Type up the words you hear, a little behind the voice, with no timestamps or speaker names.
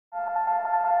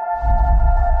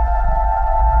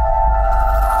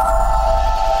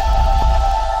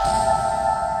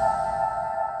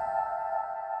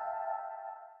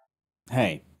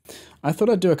I thought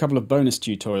I'd do a couple of bonus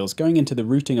tutorials going into the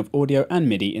routing of audio and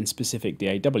MIDI in specific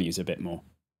DAWs a bit more,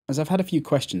 as I've had a few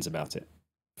questions about it.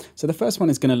 So the first one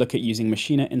is going to look at using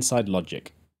Maschine inside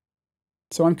Logic.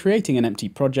 So I'm creating an empty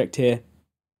project here,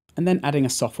 and then adding a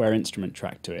software instrument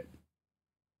track to it.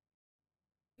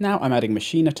 Now I'm adding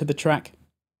Maschine to the track,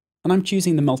 and I'm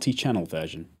choosing the multi-channel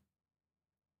version.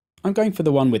 I'm going for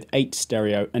the one with 8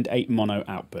 stereo and 8 mono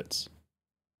outputs.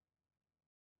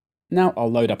 Now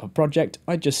I'll load up a project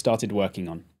I just started working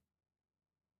on.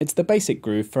 It's the basic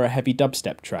groove for a heavy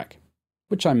dubstep track,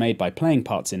 which I made by playing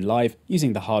parts in live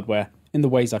using the hardware in the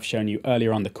ways I've shown you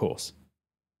earlier on the course.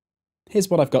 Here's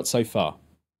what I've got so far.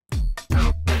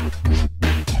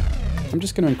 I'm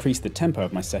just going to increase the tempo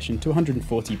of my session to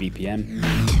 140 BPM.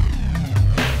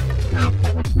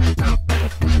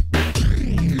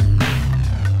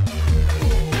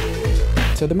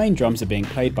 So the main drums are being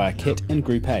played by a kit in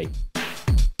Group A.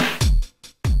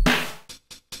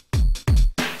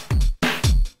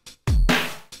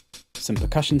 Some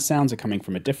percussion sounds are coming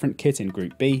from a different kit in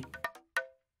Group B.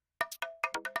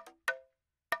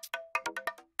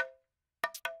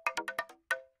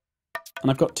 And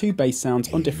I've got 2 bass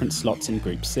sounds on different slots in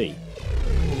Group C.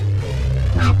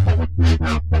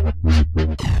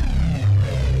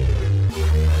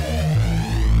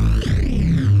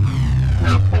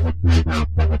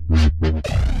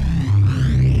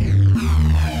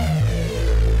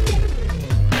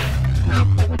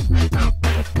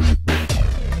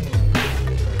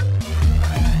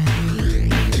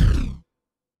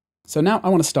 So now I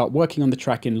want to start working on the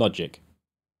track in Logic.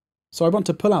 So I want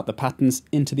to pull out the patterns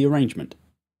into the arrangement,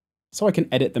 so I can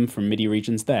edit them from MIDI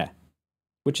regions there,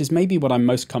 which is maybe what I'm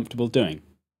most comfortable doing.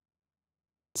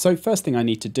 So first thing I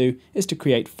need to do is to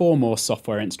create 4 more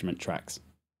software instrument tracks.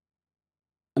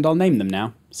 And I'll name them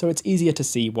now, so it's easier to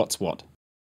see what's what.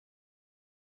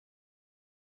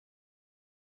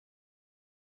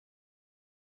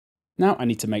 Now I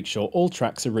need to make sure all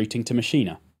tracks are routing to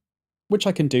Maschine, which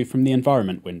I can do from the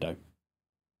environment window,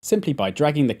 simply by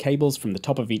dragging the cables from the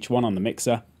top of each one on the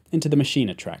mixer into the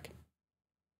Maschine track.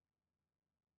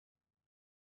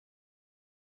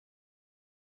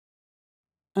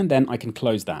 And then I can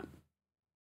close that.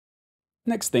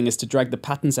 Next thing is to drag the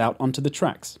patterns out onto the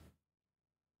tracks.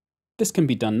 This can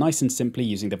be done nice and simply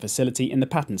using the facility in the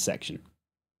pattern section.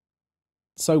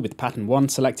 So with pattern 1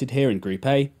 selected here in Group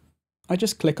A, I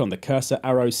just click on the cursor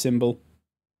arrow symbol,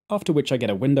 after which I get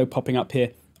a window popping up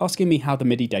here asking me how the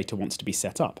MIDI data wants to be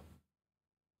set up.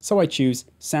 So I choose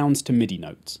Sounds to MIDI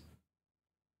Notes.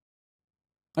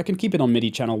 I can keep it on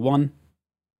MIDI channel 1,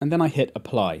 and then I hit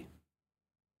Apply.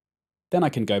 Then I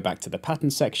can go back to the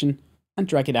pattern section and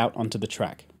drag it out onto the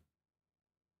track.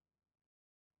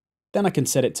 Then I can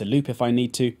set it to loop if I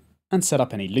need to, and set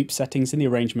up any loop settings in the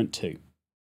arrangement too.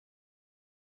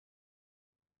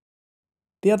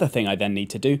 The other thing I then need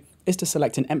to do is to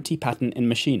select an empty pattern in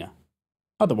Maschine.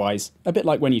 Otherwise, a bit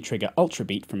like when you trigger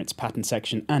Ultrabeat from its pattern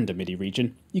section and a MIDI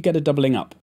region, you get a doubling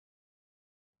up.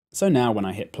 So now when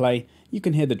I hit play, you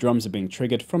can hear the drums are being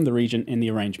triggered from the region in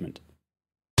the arrangement.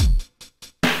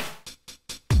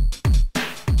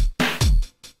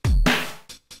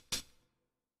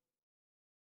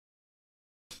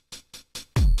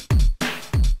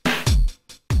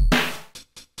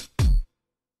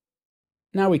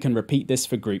 Now we can repeat this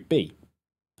for Group B,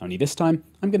 only this time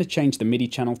I'm going to change the MIDI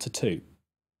channel to 2,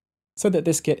 so that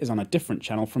this kit is on a different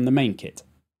channel from the main kit.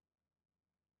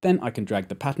 Then I can drag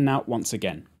the pattern out once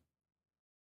again.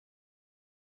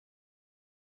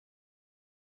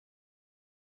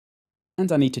 And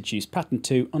I need to choose pattern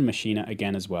 2 on Maschine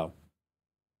again as well.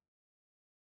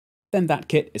 Then that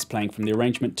kit is playing from the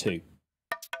arrangement too.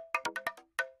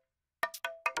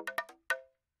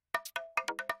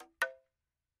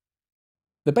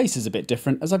 The bass is a bit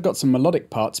different as I've got some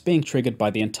melodic parts being triggered by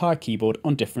the entire keyboard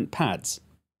on different pads,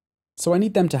 so I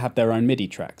need them to have their own MIDI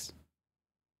tracks.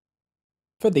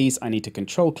 For these I need to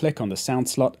control click on the sound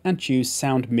slot and choose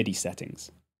Sound MIDI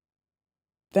settings.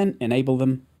 Then enable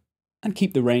them and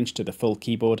keep the range to the full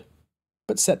keyboard,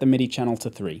 but set the MIDI channel to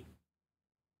 3.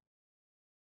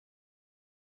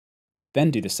 Then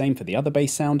do the same for the other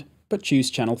bass sound, but choose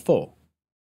channel 4.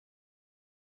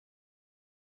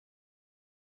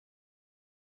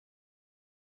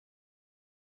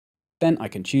 Then I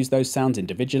can choose those sounds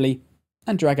individually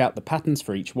and drag out the patterns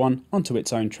for each one onto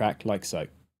its own track like so.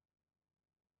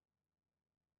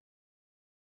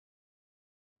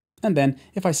 And then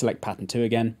if I select pattern 2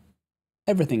 again,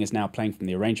 everything is now playing from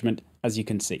the arrangement, as you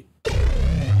can see.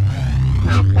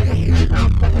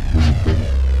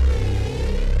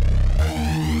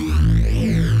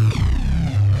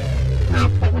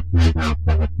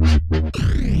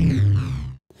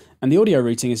 And And the audio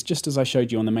routing is just as I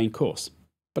showed you on the main course,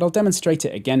 but I'll demonstrate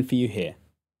it again for you here.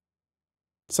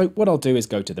 So what I'll do is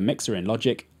go to the mixer in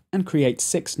Logic and create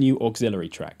 6 new auxiliary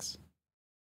tracks.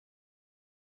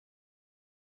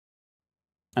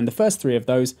 And the first 3 of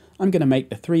those, I'm going to make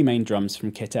the 3 main drums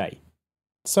from Kit A.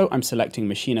 So I'm selecting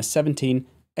Maschine 17,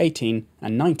 18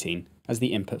 and 19 as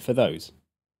the input for those.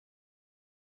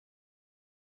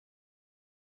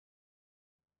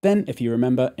 Then, if you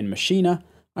remember, in Maschine,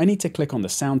 I need to click on the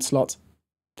sound slot,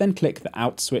 then click the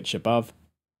out switch above,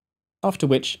 after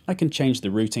which I can change the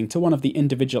routing to one of the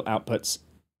individual outputs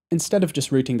instead of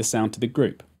just routing the sound to the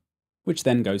group, which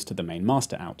then goes to the main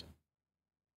master out.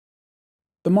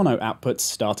 The mono outputs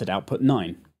start at output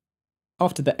 9,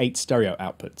 after the 8 stereo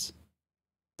outputs.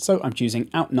 So I'm choosing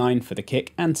out 9 for the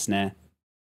kick and snare,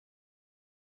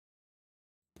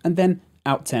 and then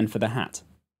out 10 for the hat.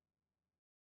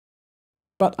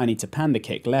 But I need to pan the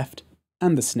kick left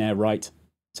and the snare right,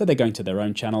 so they're going to their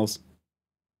own channels,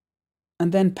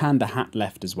 and then pan the hat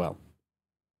left as well.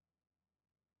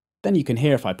 Then you can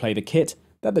hear if I play the kit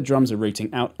that the drums are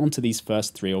routing out onto these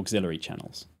first 3 auxiliary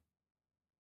channels.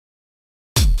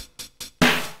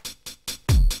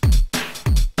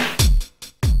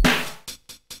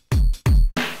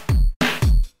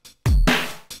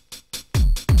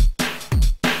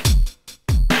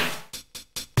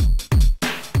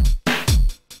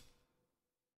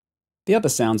 The other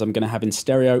sounds I'm going to have in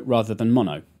stereo rather than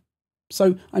mono,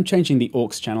 so I'm changing the aux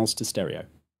channels to stereo.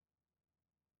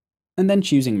 And then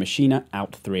choosing Maschine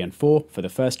out 3 and 4 for the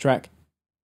first track,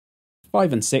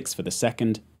 5 and 6 for the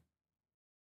second,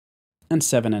 and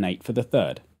 7 and 8 for the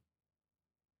third.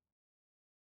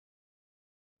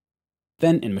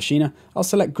 Then in Maschine, I'll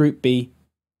select Group B,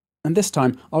 and this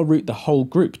time I'll route the whole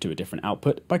group to a different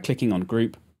output by clicking on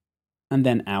Group, and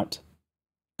then Out,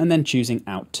 and then choosing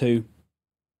Out 2.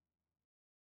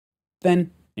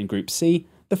 Then, in Group C,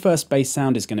 the first bass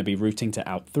sound is going to be routing to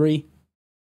Out 3,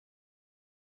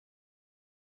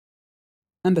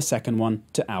 and the second one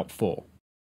to Out 4.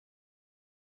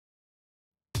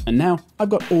 And now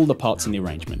I've got all the parts in the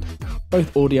arrangement,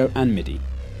 both audio and MIDI,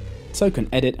 so can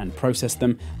edit and process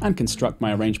them and construct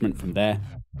my arrangement from there,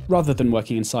 rather than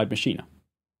working inside Maschine.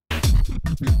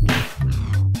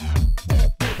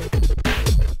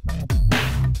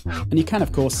 And you can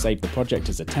of course save the project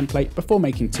as a template before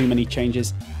making too many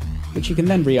changes, which you can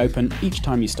then reopen each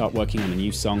time you start working on a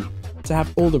new song to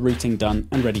have all the routing done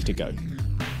and ready to go.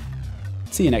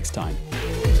 See you next time.